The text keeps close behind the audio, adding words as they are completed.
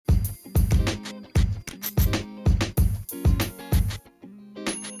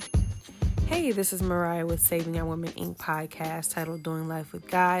Hey, this is Mariah with Saving Our Women Inc. podcast titled Doing Life with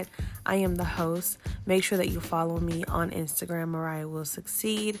God. I am the host. Make sure that you follow me on Instagram, Mariah Will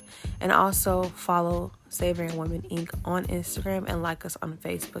Succeed, and also follow Saving Our Women Inc. on Instagram and like us on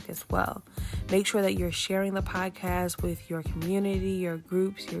Facebook as well. Make sure that you're sharing the podcast with your community, your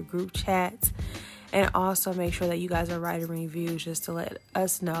groups, your group chats, and also make sure that you guys are writing reviews just to let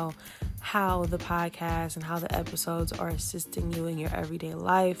us know how the podcast and how the episodes are assisting you in your everyday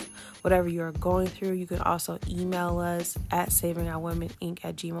life, whatever you're going through. You can also email us at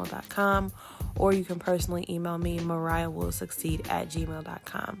savingourwomeninc@gmail.com, or you can personally email me,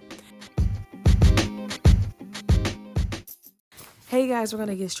 mariahwillsucceed@gmail.com. Hey guys, we're going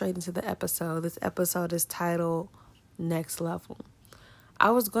to get straight into the episode. This episode is titled Next Level. I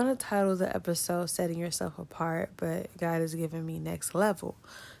was going to title the episode Setting Yourself Apart, but God has given me Next Level.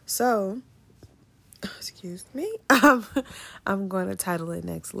 So, excuse me, I'm going to title it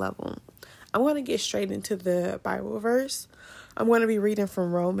Next Level. I'm going to get straight into the Bible verse. I'm going to be reading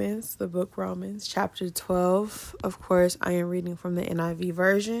from Romans, the book Romans, chapter 12. Of course, I am reading from the NIV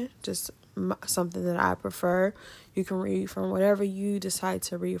version, just something that I prefer. You can read from whatever you decide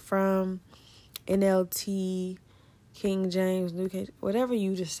to read from, NLT, King James, New King, whatever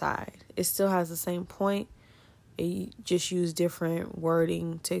you decide. It still has the same point. You just use different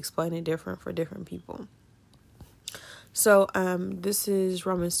wording to explain it different for different people. So this is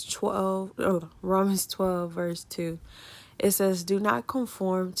Romans 12 verse 2. It says, "Do not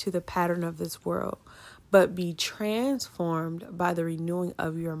conform to the pattern of this world, but be transformed by the renewing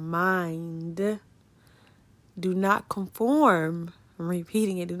of your mind." Do not conform. I'm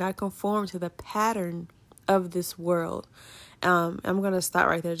repeating it. Do not conform to the pattern of this world. I'm going to stop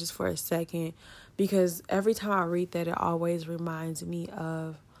right there just for a second, because every time I read that, it always reminds me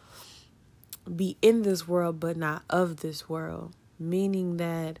of be in this world, but not of this world. Meaning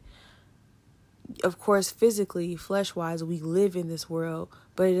that, of course, physically, flesh-wise, we live in this world,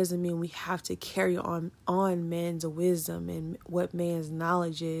 but it doesn't mean we have to carry on man's wisdom and what man's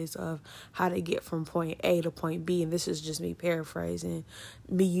knowledge is of how to get from point A to point B. And this is just me paraphrasing,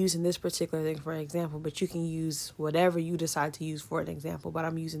 me using this particular thing for an example, but you can use whatever you decide to use for an example, but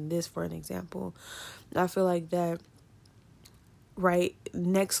I'm using this for an example. I feel like that, right,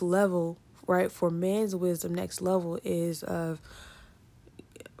 next level, right, for man's wisdom, next level is of,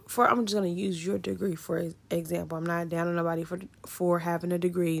 I'm just going to use your degree for example. I'm not down on nobody for having a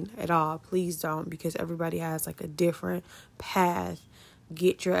degree at all. Please don't, because everybody has like a different path.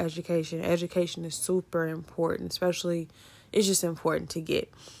 Get your education. Education is super important, especially it's just important to get.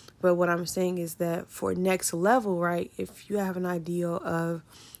 But what I'm saying is that for next level, right, if you have an ideal of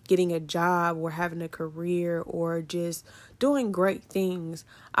getting a job or having a career or just doing great things,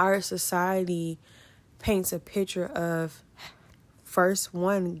 our society paints a picture of, first,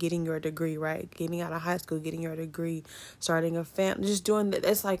 one, getting your degree, right? Getting out of high school, getting your degree, starting a family, just doing that.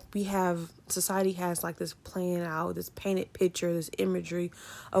 It's like society has like this plan out, this painted picture, this imagery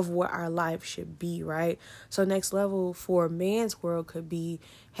of what our life should be, right? So next level for man's world could be,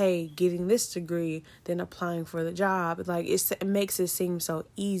 hey, getting this degree, then applying for the job. Like it makes it seem so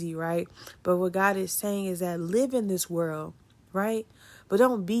easy, right? But what God is saying is that live in this world, right? But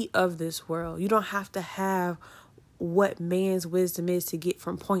don't be of this world. You don't have to have what man's wisdom is to get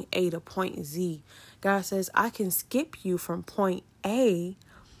from point A to point Z. God says, I can skip you from point A,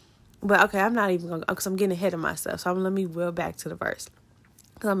 but okay, I'm not even going to, because I'm getting ahead of myself. So let me wheel back to the verse,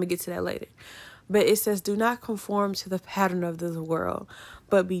 because I'm going to get to that later. But it says, do not conform to the pattern of this world,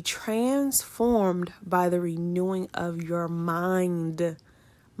 but be transformed by the renewing of your mind.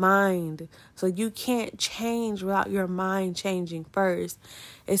 So you can't change without your mind changing first.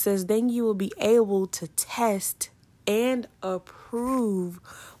 It says, then you will be able to test and approve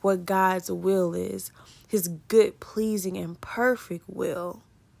what God's will is, his good, pleasing, and perfect will.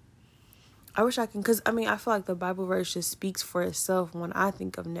 I wish I can, because I feel like the Bible verse just speaks for itself when I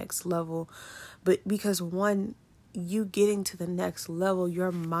think of next level. But because you getting to the next level,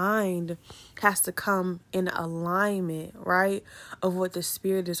 your mind has to come in alignment, right, of what the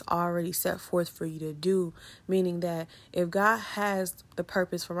Spirit is already set forth for you to do. Meaning that if God has the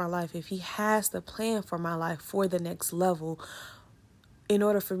purpose for my life, if he has the plan for my life for the next level, in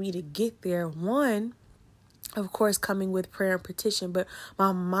order for me to get there, one, of course, coming with prayer and petition, but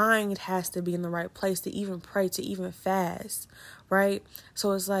my mind has to be in the right place to even pray, to even fast, right?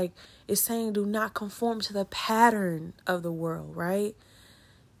 So it's like, it's saying do not conform to the pattern of the world, right?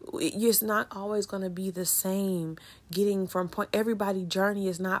 It's not always going to be the same. Getting from everybody's journey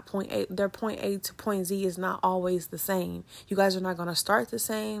is not point A. Their point A to point Z is not always the same. You guys are not going to start the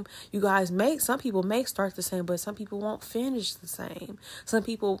same. Some people may start the same, but some people won't finish the same. Some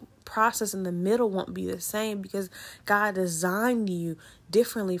people process in the middle won't be the same, because God designed you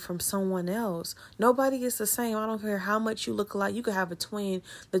differently from someone else. Nobody is the same. I don't care how much you look alike. You could have a twin.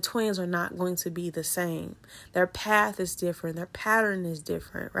 The twins are not going to be the same. Their path is different. Their pattern is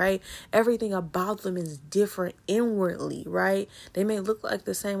different, right? Everything about them is different inwardly, right? They may look like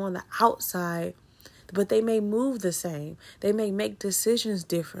the same on the outside, but they may move the same. They may make decisions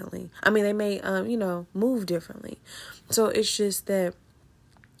differently. They may, move differently. So it's just that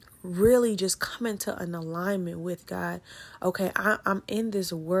really just come into an alignment with God. Okay, I'm in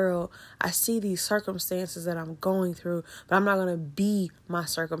this world. I see these circumstances that I'm going through, but I'm not going to be my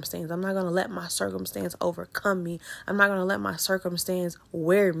circumstance. I'm not going to let my circumstance overcome me. I'm not going to let my circumstance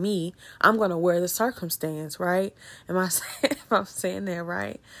wear me. I'm going to wear the circumstance, right? If I'm saying that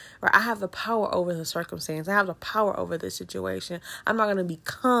right? Right? I have the power over the circumstance. I have the power over the situation. I'm not going to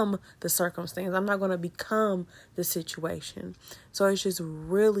become the circumstance. I'm not going to become the situation. So it's just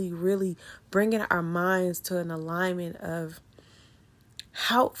really, really bringing our minds to an alignment of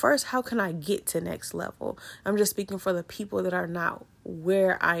how can I get to next level? I'm just speaking for the people that are not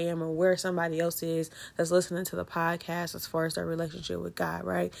where I am or where somebody else is that's listening to the podcast as far as their relationship with God,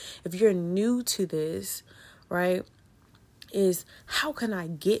 right? If you're new to this, right, is how can I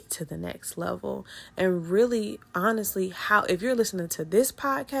get to the next level? And really, honestly, if you're listening to this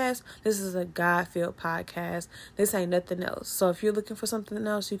podcast, this is a God-filled podcast. This ain't nothing else. So if you're looking for something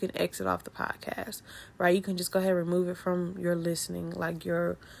else, you can exit off the podcast, right? You can just go ahead and remove it from your listening, like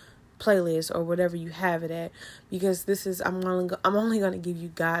your playlist or whatever you have it at, because I'm only going to give you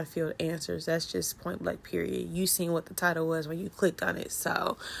God-filled answers. That's just point blank period. You seen what the title was when you clicked on it.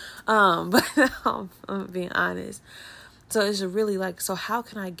 So, but I'm being honest. So it's really so how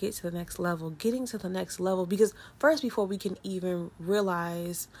can I get to the next level? Getting to the next level, because first, before we can even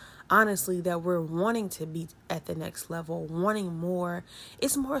realize, honestly, that we're wanting to be at the next level, wanting more,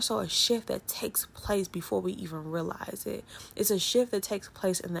 it's more so a shift that takes place before we even realize it. It's a shift that takes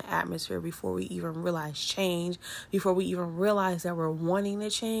place in the atmosphere before we even realize change, before we even realize that we're wanting to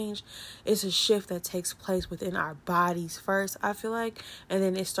change. It's a shift that takes place within our bodies first, I feel like, and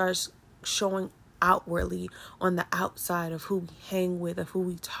then it starts showing outwardly on the outside of who we hang with, of who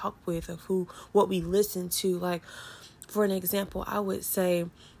we talk with, of what we listen to. Like, for an example, I would say,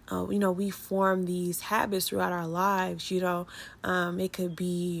 we form these habits throughout our lives. It could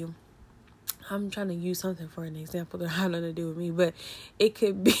be, I'm trying to use something for an example that has nothing to do with me, but it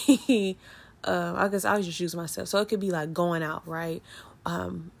could be, I guess I'll just use myself. So it could be like going out, right?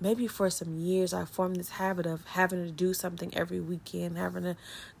 Maybe for some years I formed this habit of having to do something every weekend, having to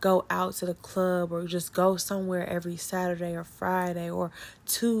go out to the club or just go somewhere every Saturday or Friday or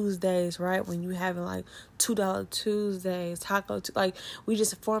Tuesdays, right? When you having like $2 Tuesdays, we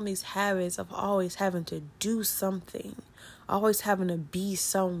just form these habits of always having to do something, always having to be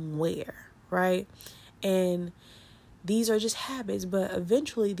somewhere, right? And these are just habits, but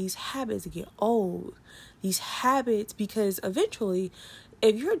eventually these habits get old. These habits, because eventually,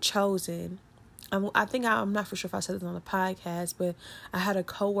 if you're chosen, I'm not for sure if I said this on the podcast, but I had a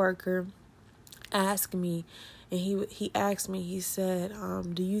coworker ask me, and he asked me, he said,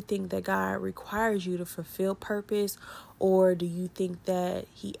 do you think that God requires you to fulfill purpose, or do you think that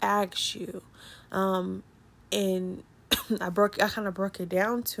he asks you? And I kind of broke it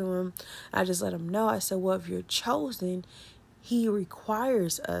down to him. I just let him know. I said, well, if you're chosen, he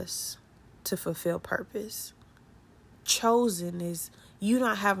requires us to fulfill purpose. Chosen is you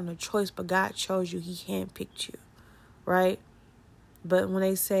not having a choice, but God chose you. He handpicked you, right? But when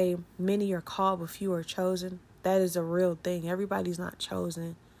they say many are called, but few are chosen, that is a real thing. Everybody's not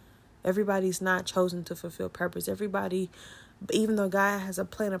chosen. Everybody's not chosen to fulfill purpose. Everybody, even though God has a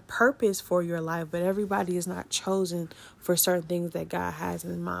plan of purpose for your life, but everybody is not chosen for certain things that God has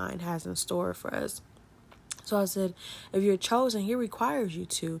in mind, has in store for us. So I said, if you're chosen, he requires you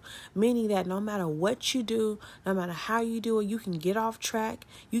to, meaning that no matter what you do, no matter how you do it, you can get off track.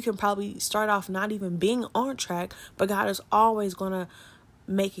 You can probably start off not even being on track, but God is always going to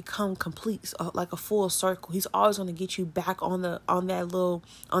make it come complete, like a full circle. He's always going to get you back on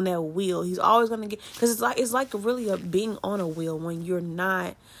that wheel. He's always going to get, because it's like really being on a wheel when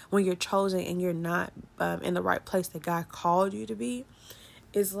you're chosen and you're not in the right place that God called you to be.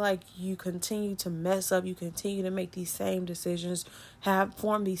 It's like you continue to mess up. You continue to make these same decisions, have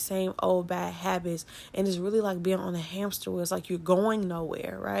formed these same old bad habits. And it's really like being on a hamster wheel. It's like you're going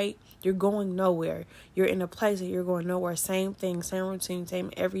nowhere, right? You're going nowhere. You're in a place that you're going nowhere. Same thing, same routine,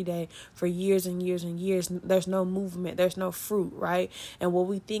 same every day for years and years and years. There's no movement. There's no fruit, right? And what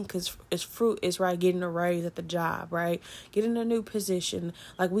we think is fruit is, right, getting a raise at the job, right? Getting a new position.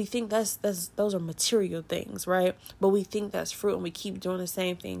 Like, we think those are material things, right? But we think that's fruit, and we keep doing the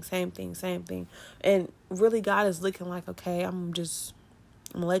same thing. And really, God is looking like, okay, I'm gonna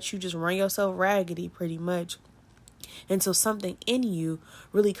let you just run yourself raggedy pretty much until something in you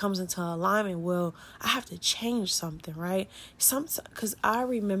really comes into alignment. Well, I have to change something, right? Because I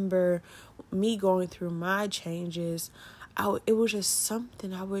remember me going through my changes. It was just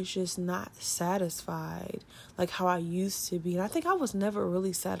something, I was just not satisfied like how I used to be. And I think I was never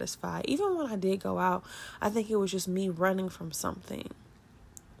really satisfied. Even when I did go out, I think it was just me running from something.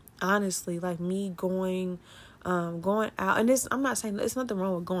 Honestly, like me going out. And I'm not saying there's nothing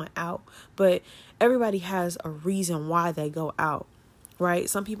wrong with going out, but everybody has a reason why they go out, right?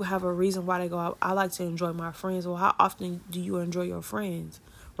 Some people have a reason why they go out. I like to enjoy my friends. Well, how often do you enjoy your friends,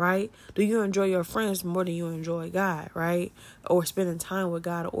 right? Do you enjoy your friends more than you enjoy God, right? Or spending time with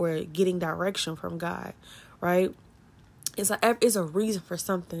God, or getting direction from God, right? It's a reason for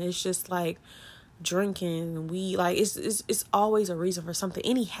something. It's just like drinking, weed, like it's always a reason for something.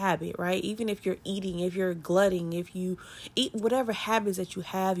 Any habit, right? Even if you're eating, if you're glutting, if you eat whatever habits that you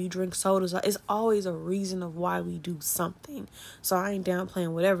have, you drink sodas, it's always a reason of why we do something. So I ain't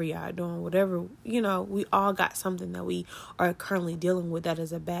downplaying whatever y'all doing, whatever, we all got something that we are currently dealing with that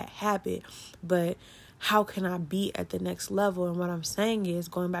is a bad habit. But how can I be at the next level? And what I'm saying is,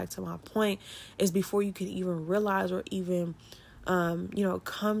 going back to my point, is before you can even realize or even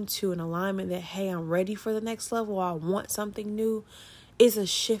come to an alignment that, hey, I'm ready for the next level, I want something new, is a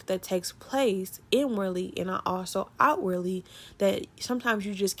shift that takes place inwardly and also outwardly, that sometimes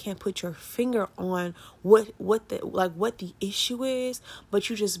you just can't put your finger on what the issue is, but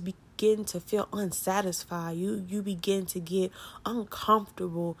you just begin to feel unsatisfied. You begin to get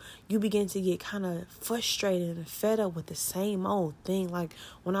uncomfortable. You begin to get kind of frustrated and fed up with the same old thing. Like,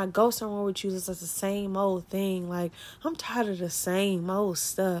 when I go somewhere with you, it's like the same old thing. Like, I'm tired of the same old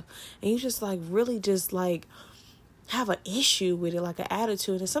stuff. And you just like really just like have an issue with it, like an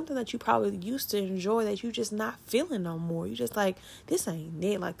attitude. It's something that you probably used to enjoy that you just not feeling no more. You just like, this ain't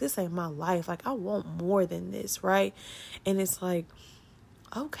it. Like, this ain't my life. Like, I want more than this, right? And it's like,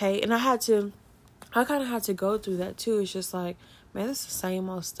 okay. And I kind of had to go through that too. It's just like, man, it's the same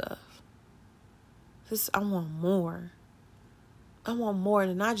old stuff. I want more. I want more,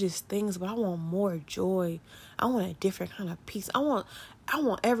 and not just things, but I want more joy. I want a different kind of peace. I want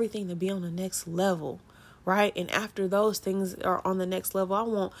everything to be on the next level, right? And after those things are on the next level, I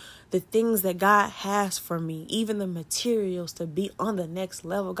want the things that God has for me, even the materials, to be on the next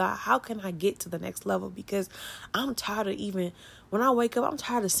level. God, how can I get to the next level? Because I'm tired of, even when I wake up, I'm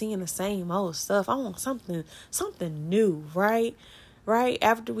tired of seeing the same old stuff. I want something new, right? Right?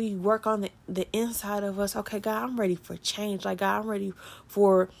 After we work on the inside of us, okay, God, I'm ready for change. Like, God, I'm ready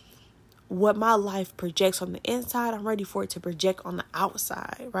for what my life projects on the inside. I'm ready for it to project on the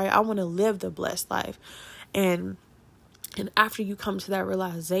outside, right? I want to live the blessed life. And after you come to that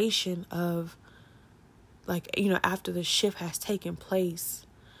realization of, like, after the shift has taken place,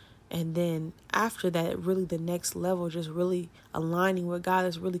 and then after that, really the next level, just really aligning with God,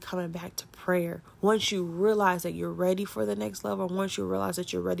 is really coming back to prayer. Once you realize that you're ready for the next level, once you realize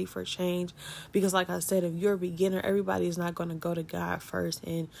that you're ready for change, because like I said, if you're a beginner, everybody is not going to go to God first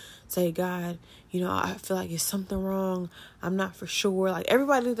and say, God, I feel like it's something wrong. I'm not for sure. Like,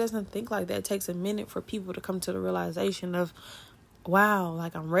 everybody doesn't think like that. It takes a minute for people to come to the realization of, wow,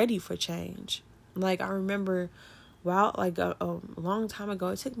 like, I'm ready for change. Like, I remember, like a long time ago,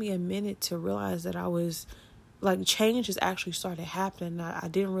 it took me a minute to realize that I was like, change has actually started happening. I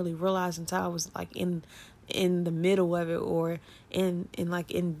didn't really realize until I was like in the middle of it, or in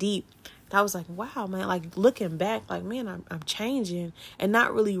deep. And I was like, wow, man, like, looking back, like, man, I'm changing, and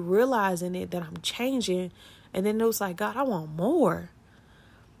not really realizing it, that I'm changing. And then it was like, God, I want more.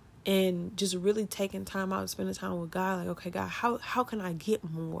 And just really taking time out, spending time with God. Like, okay, God, how can I get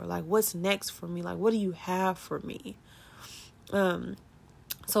more? Like, what's next for me? Like, what do you have for me?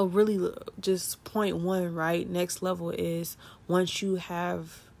 So really, just point one, right? Next level is, once you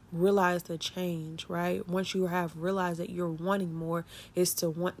have realized the change, right? Once you have realized that you're wanting more, is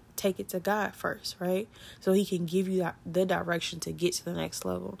to take it to God first, right? So He can give you the direction to get to the next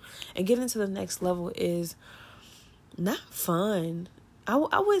level. And getting to the next level is not fun.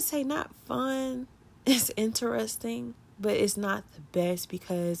 I would say not fun. It's interesting, but it's not the best,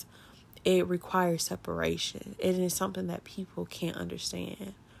 because it requires separation. It is something that people can't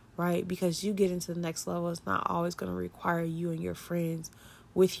understand, right? Because you get into the next level, it's not always going to require you and your friends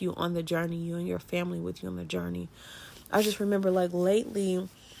with you on the journey, you and your family with you on the journey. I just remember like lately,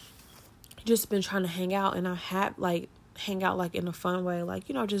 just been trying to hang out, and I had like hang out like in a fun way, like,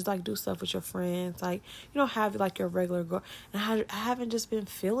 you know, just like do stuff with your friends, like, you know, have like your regular girl. And I haven't just been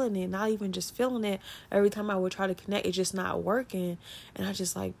feeling it, not even just feeling it. Every time I would try to connect, it's just not working. And I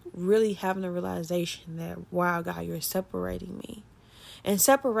just like really having the realization that, wow, God, you're separating me. And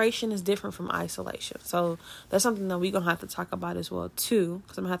separation is different from isolation. So that's something that we're going to have to talk about as well, too.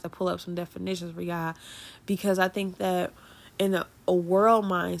 Because I'm going to have to pull up some definitions for y'all. Because I think that in a world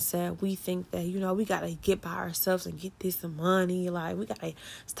mindset, we think that, you know, we got to get by ourselves and get this money. Like, we got to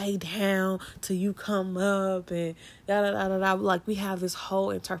stay down till you come up and da-da-da-da-da. Like, we have this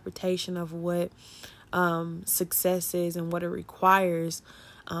whole interpretation of what success is and what it requires.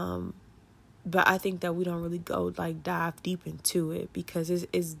 But I think that we don't really go like dive deep into it, because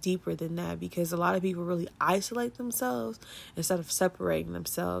it's deeper than that, because a lot of people really isolate themselves instead of separating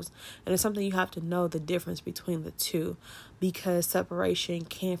themselves. And it's something you have to know the difference between the two, because separation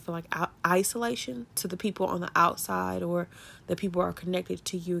can feel like isolation to the people on the outside, or the people who are connected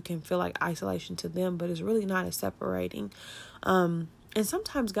to you can feel like isolation to them, but it's really not as separating. And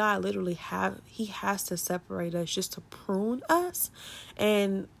sometimes God literally he has to separate us just to prune us.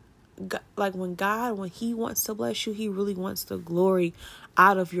 And like when he wants to bless you, he really wants the glory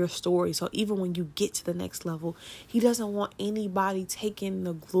out of your story. So even when you get to the next level, he doesn't want anybody taking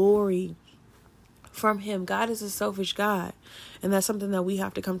the glory from him. God is a selfish God. And that's something that we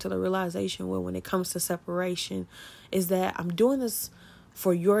have to come to the realization with when it comes to separation, is that I'm doing this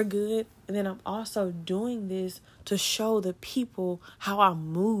for your good. And then I'm also doing this to show the people how I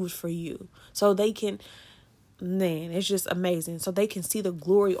moved for you. So they can, man, it's just amazing. So they can see the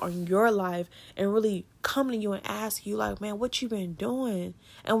glory on your life and really come to you and ask you, like, man, what you been doing?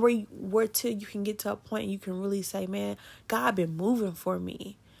 And where till you can get to a point you can really say, man, God been moving for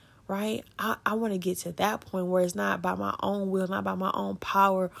me, right? I want to get to that point where it's not by my own will, not by my own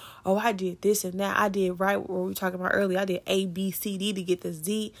power. Oh, I did this and that. I did right what we were talking about earlier. I did A, B, C, D to get the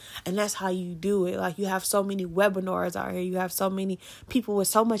Z. And that's how you do it. Like, you have so many webinars out here. You have so many people with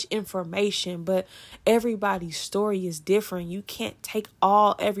so much information, but everybody's story is different. You can't take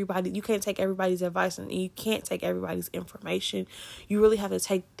everybody's advice, and you can't take everybody's information. You really have to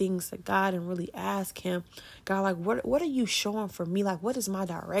take things to God and really ask him, God, like, what are you showing for me? Like, what is my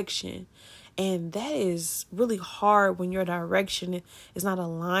direction? And that is really hard when your direction is not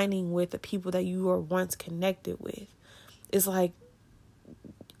aligning with the people that you were once connected with. It's like,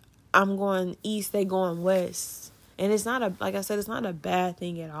 I'm going east, they going west. And it's not like I said, it's not a bad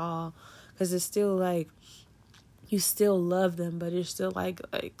thing at all, because it's still like, you still love them, but it's still like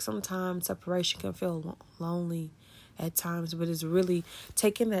sometimes separation can feel lonely at times. But it's really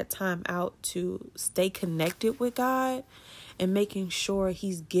taking that time out to stay connected with God and making sure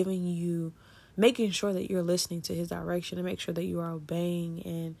making sure that you're listening to his direction, and make sure that you are obeying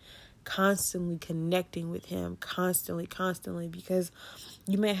and constantly connecting with him, constantly, because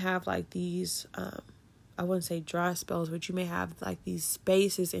you may have like these, I wouldn't say dry spells, but you may have like these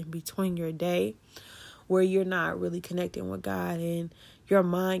spaces in between your day where you're not really connecting with God, and your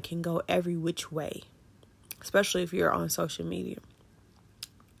mind can go every which way, especially if you're on social media.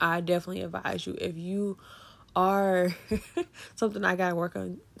 I definitely advise you, if you are something I gotta work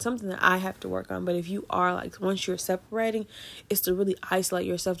on, something that I have to work on, but if you are like, once you're separating, it's to really isolate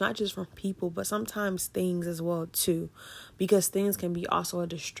yourself, not just from people, but sometimes things as well too, because things can be also a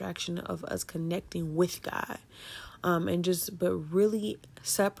distraction of us connecting with God. But really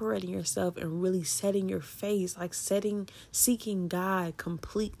separating yourself and really setting your face, like seeking God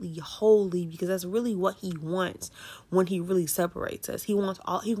completely, wholly, because that's really what he wants when he really separates us. He wants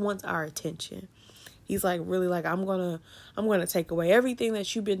our attention. He's like, really like, I'm going to take away everything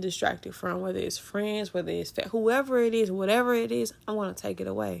that you've been distracted from, whether it's friends, whether it's whoever it is, whatever it is, I want to take it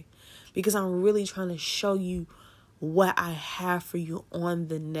away, because I'm really trying to show you what I have for you on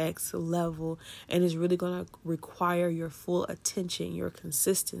the next level. And it's really going to require your full attention, your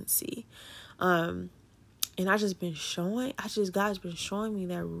consistency. And God's been showing me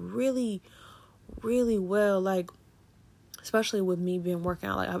that really, really well, like, especially with me being working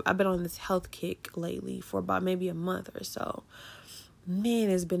out. Like, I've been on this health kick lately for about maybe a month or so. Man,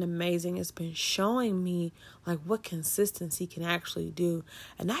 it's been amazing. It's been showing me like what consistency can actually do.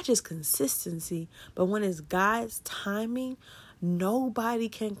 And not just consistency, but when it's God's timing, nobody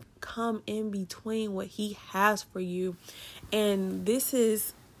can come in between what he has for you. And this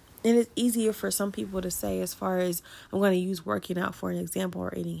is And it's easier for some people to say, as far as, I'm going to use working out for an example,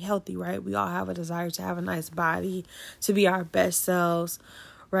 or eating healthy, right? We all have a desire to have a nice body, to be our best selves,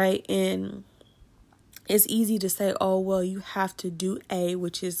 right? And it's easy to say, oh, well, you have to do A,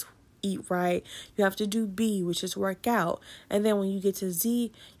 which is eat right. You have to do B, which is work out. And then when you get to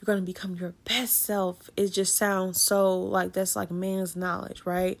Z, you're going to become your best self. It just sounds so like that's like man's knowledge,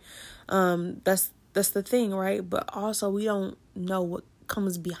 right? That's the thing, right? But also we don't know what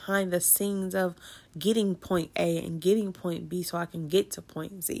comes behind the scenes of getting point A and getting point B so I can get to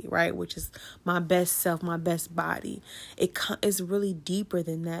point Z, right? Which is my best self, my best body. It's really deeper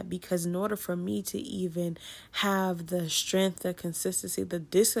than that, because in order for me to even have the strength, the consistency, the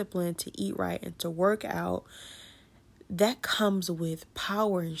discipline to eat right and to work out, that comes with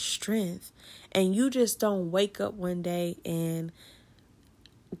power and strength. And you just don't wake up one day and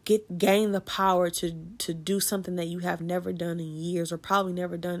gain the power to do something that you have never done in years, or probably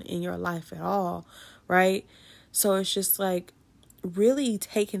never done in your life at all, right? So it's just like really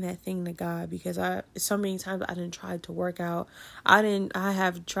taking that thing to God, because so many times I didn't try to work out. I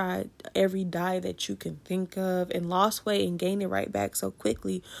have tried every diet that you can think of and lost weight and gained it right back so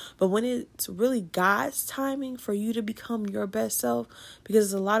quickly. But when it's really God's timing for you to become your best self, because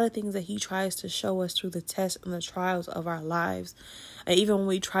there's a lot of things that he tries to show us through the tests and the trials of our lives. And even when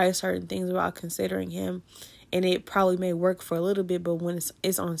we try certain things without considering him, and it probably may work for a little bit, but when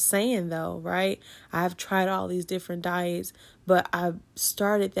it's on sand though, right? I've tried all these different diets, but I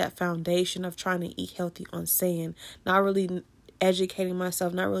started that foundation of trying to eat healthy on sand, not really educating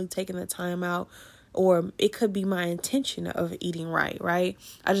myself, not really taking the time out. Or it could be my intention of eating right?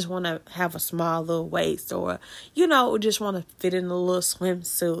 I just want to have a small little waist, or, just want to fit in a little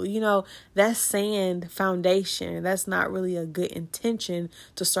swimsuit. That's sand foundation. That's not really a good intention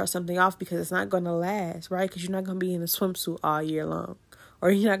to start something off, because it's not going to last, right? Because you're not going to be in a swimsuit all year long,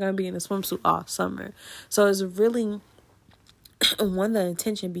 or you're not going to be in a swimsuit all summer. So it's really the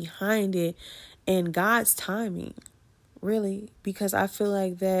intention behind it and God's timing, really, because I feel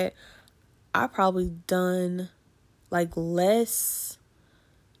like that I probably done like less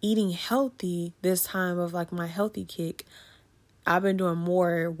eating healthy this time of like my healthy kick. I've been doing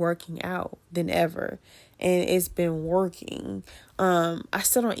more working out than ever, and it's been working. I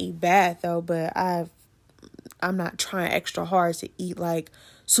still don't eat bad though, but I'm not trying extra hard to eat like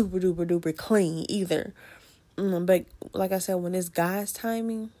super duper duper clean either. But like I said, when it's God's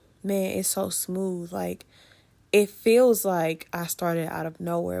timing, man, it's so smooth. Like, it feels like I started out of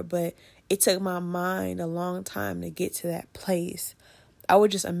nowhere, but it took my mind a long time to get to that place. I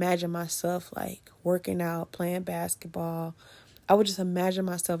would just imagine myself like working out, playing basketball. I would just imagine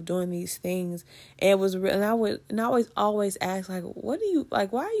myself doing these things. And it was real. And I always ask, like, what do you,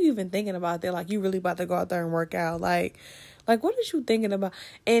 like, why are you even thinking about that? Like, you really about to go out there and work out? Like, what are you thinking about?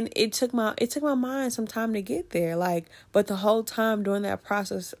 And it took my mind some time to get there. Like, but the whole time during that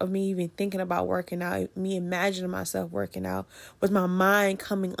process of me even thinking about working out, me imagining myself working out, was my mind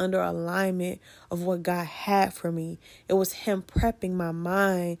coming under alignment of what God had for me. It was him prepping my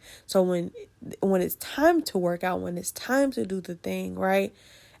mind. So when it's time to work out, when it's time to do the thing, right,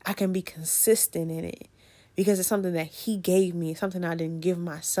 I can be consistent in it. Because it's something that he gave me, something I didn't give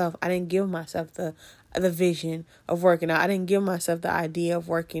myself. I didn't give myself the vision of working out. I didn't give myself the idea of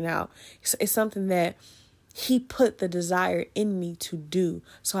working out. It's something that he put the desire in me to do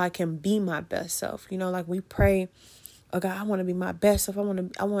so I can be my best self. Like we pray, oh God, I want to be my best self. I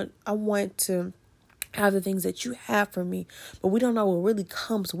want to have the things that you have for me. But we don't know what really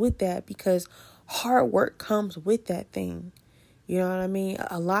comes with that, because hard work comes with that thing. You know what I mean?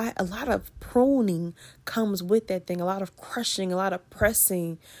 A lot of pruning comes with that thing. A lot of crushing, a lot of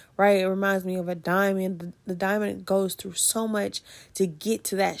pressing, right? It reminds me of a diamond. The diamond goes through so much to get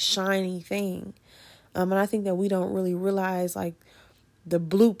to that shiny thing. And I think that we don't really realize, like, the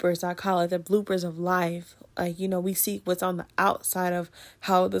bloopers, I call it, the bloopers of life. Like, we see what's on the outside of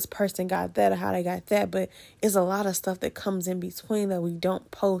how this person got that or how they got that. But it's a lot of stuff that comes in between that we don't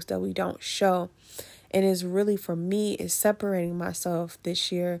post, that we don't show. And it's really, for me, is separating myself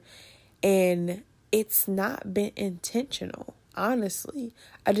this year. And it's not been intentional, honestly.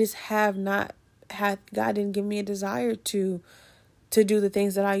 I just have not had, God didn't give me a desire to do the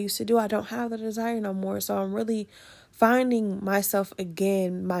things that I used to do. I don't have the desire no more. So I'm really finding myself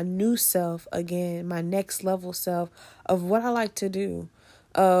again, my new self again, my next level self of what I like to do,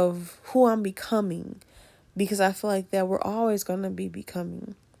 of who I'm becoming. Because I feel like that we're always going to be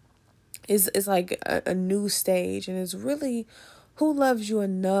becoming. It's like a new stage, and it's really who loves you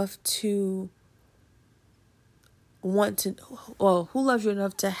enough to who loves you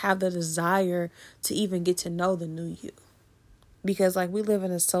enough to have the desire to even get to know the new you. Because like we live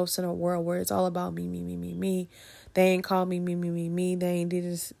in a self-centered world where it's all about me, me, me, me, me. They ain't called me, me, me, me, me. They ain't did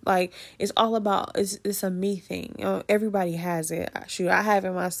this. Like it's all about it's a me thing. Everybody has it. Shoot, I have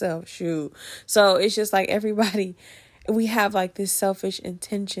it myself. Shoot. So it's just like everybody, we have like this selfish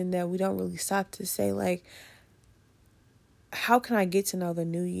intention that we don't really stop to say like, how can I get to know the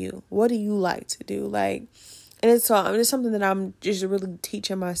new you? What do you like to do? Like, and it's something that I'm just really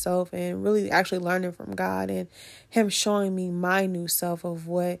teaching myself and really actually learning from God and Him showing me my new self of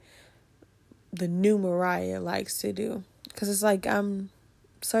what the new Mariah likes to do. Because it's like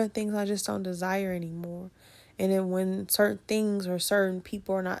certain things I just don't desire anymore. And then when certain things or certain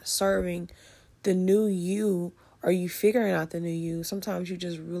people are not serving the new you, or you figuring out the new you, sometimes you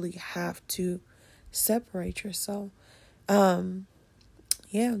just really have to separate yourself.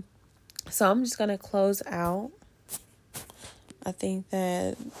 Yeah. So I'm just going to close out. I think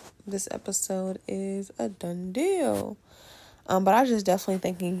that this episode is a done deal. But I just definitely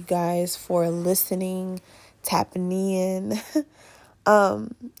thanking you guys for listening, tapping in.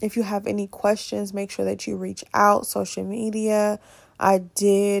 If you have any questions, make sure that you reach out. Social media. I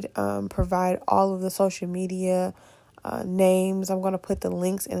did provide all of the social media names. I'm going to put the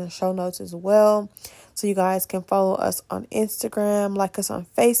links in the show notes as well. So you guys can follow us on Instagram, like us on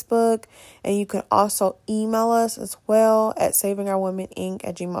Facebook, and you can also email us as well at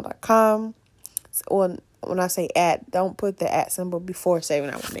savingourwomeninc@gmail.com. Or when I say at, don't put the at symbol before Saving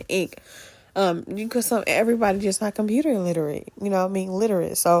Our Women Inc. Because everybody just not computer literate,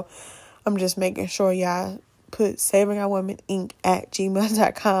 literate. So I'm just making sure y'all put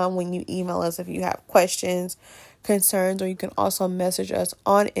savingourwomeninc@gmail.com when you email us if you have questions, concerns, or you can also message us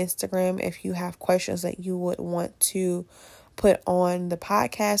on Instagram if you have questions that you would want to put on the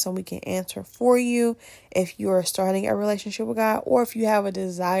podcast and we can answer for you if you are starting a relationship with God, or if you have a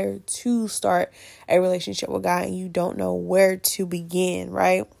desire to start a relationship with God and you don't know where to begin,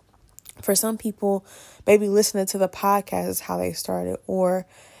 right? For some people, maybe listening to the podcast is how they started, or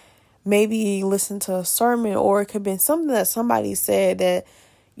maybe listen to a sermon, or it could have been something that somebody said that,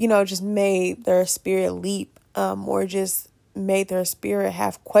 just made their spirit leap, or just made their spirit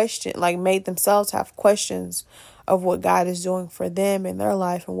have question, like made themselves have questions of what God is doing for them in their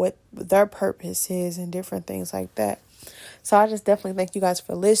life and what their purpose is and different things like that. So I just definitely thank you guys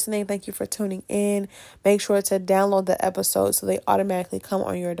for listening. Thank you for tuning in. Make sure to download the episodes so they automatically come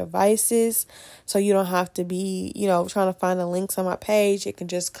on your devices. So you don't have to be, trying to find the links on my page. It can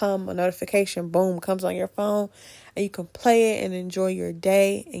just come, a notification, boom, comes on your phone. And you can play it and enjoy your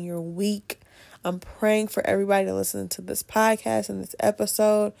day and your week. I'm praying for everybody to listen to this podcast and this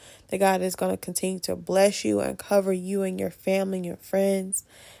episode, that God is going to continue to bless you and cover you and your family and your friends.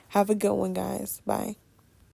 Have a good one, guys. Bye.